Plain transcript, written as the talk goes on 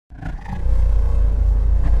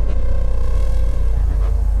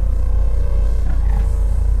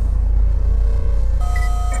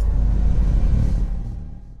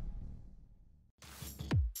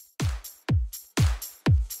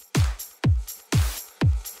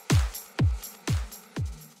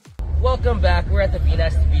welcome back. We're at the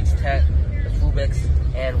b-nastybeats tent with Rubix,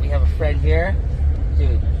 and we have a friend here.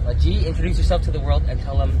 Dude, G, introduce yourself to the world and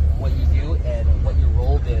tell them what you do and what your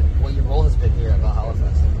role has been here at Valhalla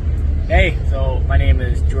Fest. Hey, so my name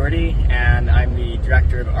is Jordie, and I'm the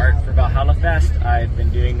Director of Art for Valhalla Fest. I've been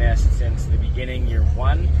doing this since the beginning, year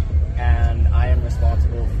one, and I am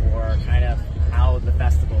responsible for kind of how the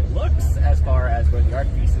festival looks as far as where the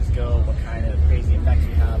art pieces go, what kind of crazy effects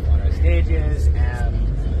we have on our stages, and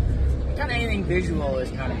kind of anything visual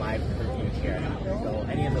is kind of my purview here. So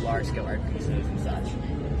any of the large-scale art pieces and such.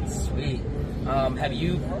 Sweet. Have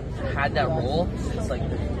you had that role since like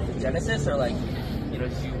the Genesis, or like, you know,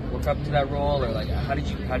 did you work up to that role, or like how did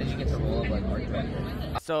you get the role of like art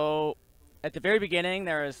director? So at the very beginning,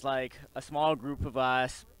 there was like a small group of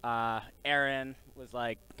us. Aaron was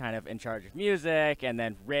like kind of in charge of music, and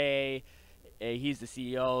then Ray, he's the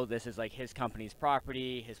CEO. This is like his company's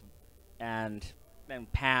property. And then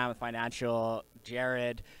Pam, financial.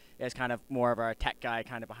 Jared is kind of more of our tech guy,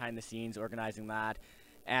 kind of behind the scenes, organizing that.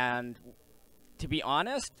 And to be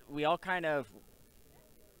honest, we all kind of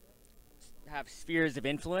have spheres of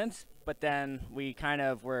influence, but then we kind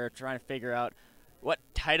of were trying to figure out what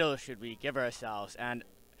title should we give ourselves. And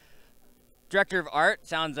Director of Art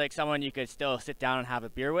sounds like someone you could still sit down and have a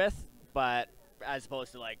beer with, but as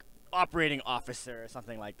opposed to like operating officer or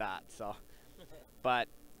something like that. So, but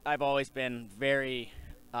I've always been very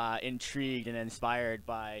intrigued and inspired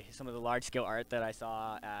by some of the large-scale art that I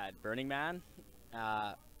saw at Burning Man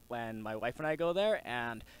when my wife and I go there,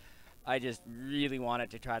 and I just really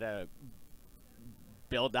wanted to try to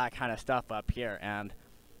build that kind of stuff up here. And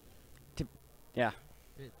yeah.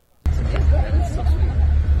 That's so sweet.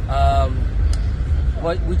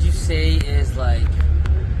 What would you say is like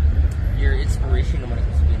your inspiration when it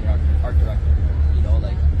comes to being an art director? You know,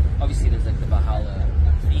 like obviously there's like the Valhalla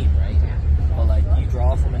theme, right? But like, do you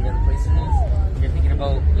draw from any other places? When you're thinking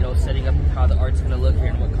about, you know, setting up how the art's gonna look here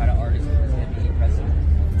and what kind of art is gonna be present.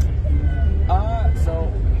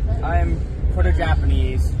 So I'm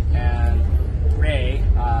Proto-Japanese, and Ray,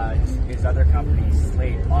 his other company,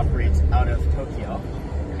 Slate, operates out of Tokyo,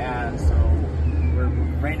 and so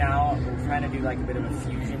right now we're trying to do like a bit of a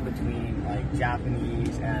fusion between like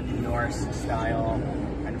Japanese and Norse style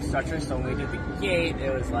kind of structure. So when we did the gate,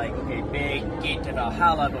 it was like, okay, big gate to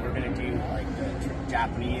Valhalla, but we're gonna do like the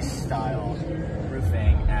Japanese style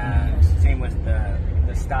roofing, and same with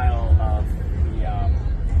the style of the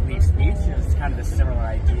Leaf Speech. It's kind of a similar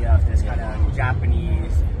idea of this kind of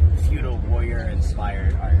Japanese feudal warrior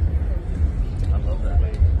inspired art. I love that.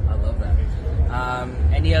 I love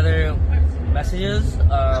that. Any other messages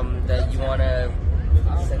that you want to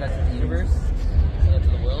send out to the universe, send out to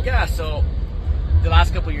the world? Yeah, so the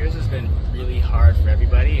last couple of years has been really hard for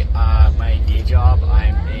everybody. My day job,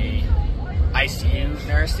 I'm a ICU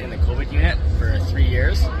nurse in the COVID unit for 3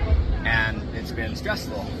 years, and it's been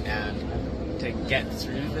stressful. And to get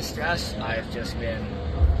through the stress, I've just been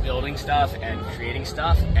building stuff and creating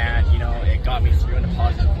stuff, and you know, it got me through in a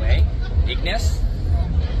positive way. Ignis,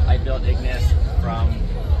 I built Ignis from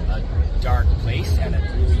a dark place, and it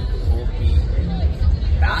really pulled me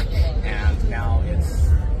back, and now it's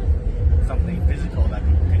something physical that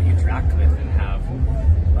people can interact with and have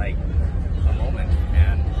like a moment.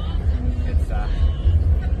 And it's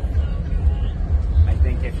I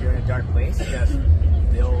think if you're in a dark place, just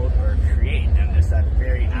build or create, and just that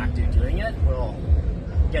very active doing it will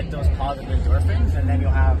get those positive endorphins, and then you'll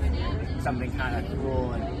have something kind of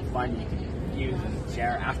cool and fun you can use and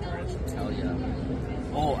share afterwards. Hell yeah.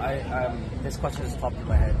 Oh, this question just popped in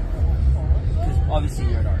my head. Because obviously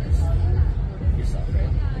you're an artist yourself, right?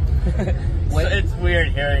 So it's weird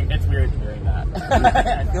hearing that.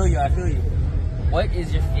 I feel you. What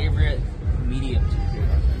is your favorite medium to create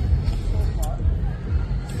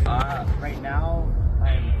art? Right now,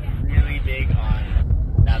 I'm really big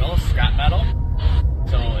on metal, scrap metal.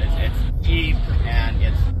 So it's cheap and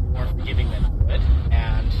it's more forgiving than wood.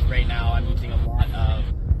 And right now I'm using a lot of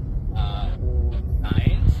old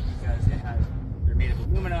signs because they're made of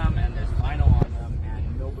aluminum and there's vinyl on them,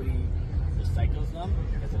 and nobody recycles them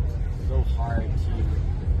because it's so hard to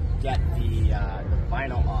get the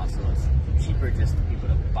vinyl off. So it's cheaper just for people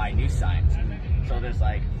to buy new signs. So there's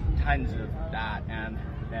like tons of that. And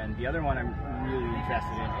then the other one I'm really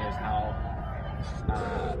interested in is how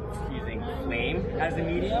using flame as a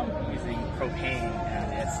medium, using propane,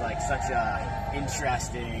 and it's like such a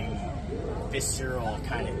interesting, visceral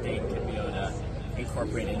kind of thing to be able to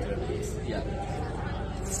incorporate into a piece. Yeah.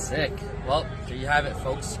 Sick. Well, there you have it,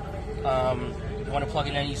 folks. You want to plug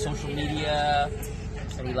in any social media?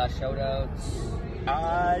 Any last shout outs?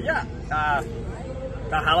 Yeah.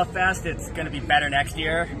 Valhalla Fest, it's going to be better next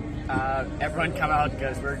year. Everyone come out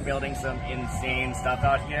because we're building some insane stuff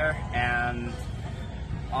out here, and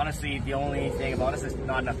honestly, the only thing about us is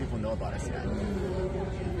not enough people know about us yet.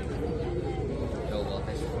 Oh, well,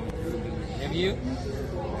 thanks for coming through and doing this interview.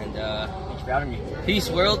 And Thanks for having me. peace,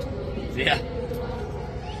 world. Yeah.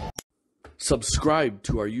 Subscribe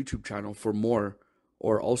to our YouTube channel for more,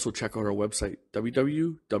 or also check out our website,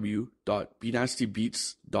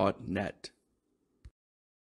 www.b-nastybeats.net.